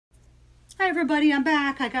Hi everybody, I'm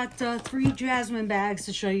back. I got 3 jasmine bags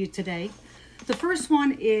to show you today. The first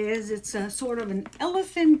one is, it's a sort of an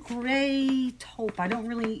elephant gray taupe. I don't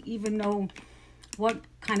really even know what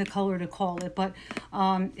kind of color to call it, but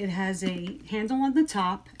it has a handle on the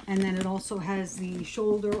top, and then it also has the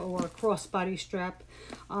shoulder or crossbody strap.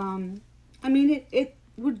 I mean, it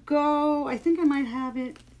would go, I think I might have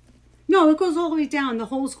it. No, it goes all the way down. The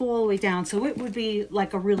holes go all the way down. So it would be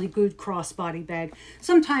like a really good crossbody bag.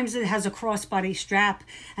 Sometimes it has a crossbody strap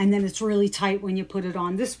and then it's really tight when you put it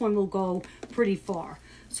on. This one will go pretty far.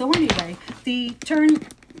 So anyway, you turn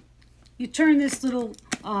this little,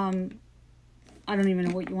 I don't even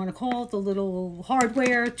know what you want to call it, the little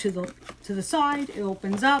hardware to the side. It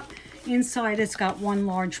opens up. Inside it's got one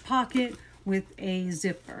large pocket with a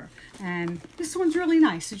zipper, and this one's really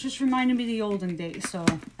nice. It just reminded me of the olden days, so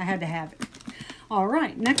I had to have it. All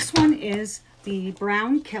right, next one is the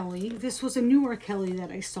brown Kelly. This was a newer Kelly that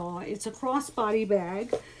I saw. It's a crossbody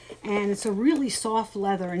bag, and it's a really soft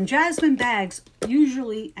leather, and jasmine bags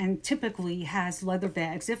usually and typically has leather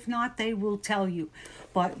bags. If not, they will tell you,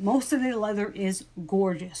 but most of the leather is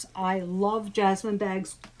gorgeous. I love jasmine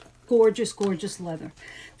bags. Gorgeous, gorgeous leather.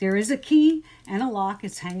 There is a key and a lock.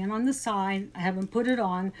 It's hanging on the side. I haven't put it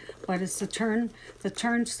on, but it's the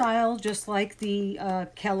turnstile, just like the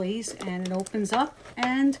Kelly's, and it opens up.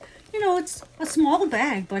 And you know, it's a small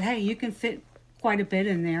bag, but hey, you can fit quite a bit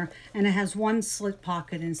in there, and it has one slit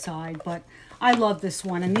pocket inside. But I love this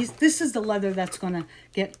one, and this is the leather that's going to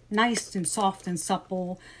get nice and soft and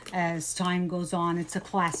supple as time goes on. It's a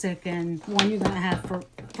classic and one you're going to have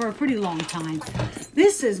for a pretty long time.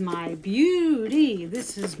 This is my beauty.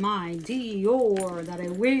 This is my Dior that I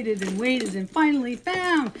waited and waited and finally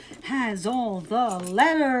found. Has all the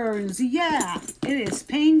letters. Yeah, it is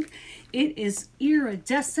pink. It is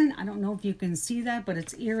iridescent. I don't know if you can see that, but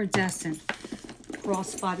it's iridescent.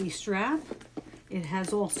 Crossbody strap. It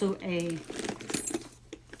has also a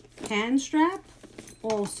hand strap,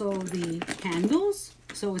 also the handles.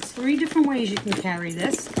 So it's 3 different ways you can carry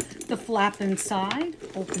this. The flap inside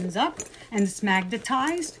opens up and it's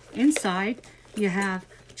magnetized. Inside you have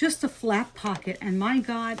just a flap pocket, and my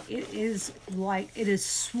God, it is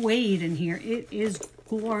suede in here. It is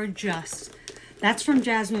gorgeous. That's from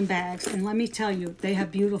Jasmine Bags, and let me tell you, they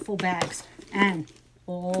have beautiful bags and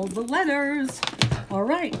all the letters. All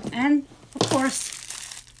right, and of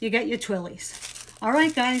course, you get your Twillies. All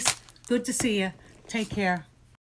right, guys, good to see you. Take care.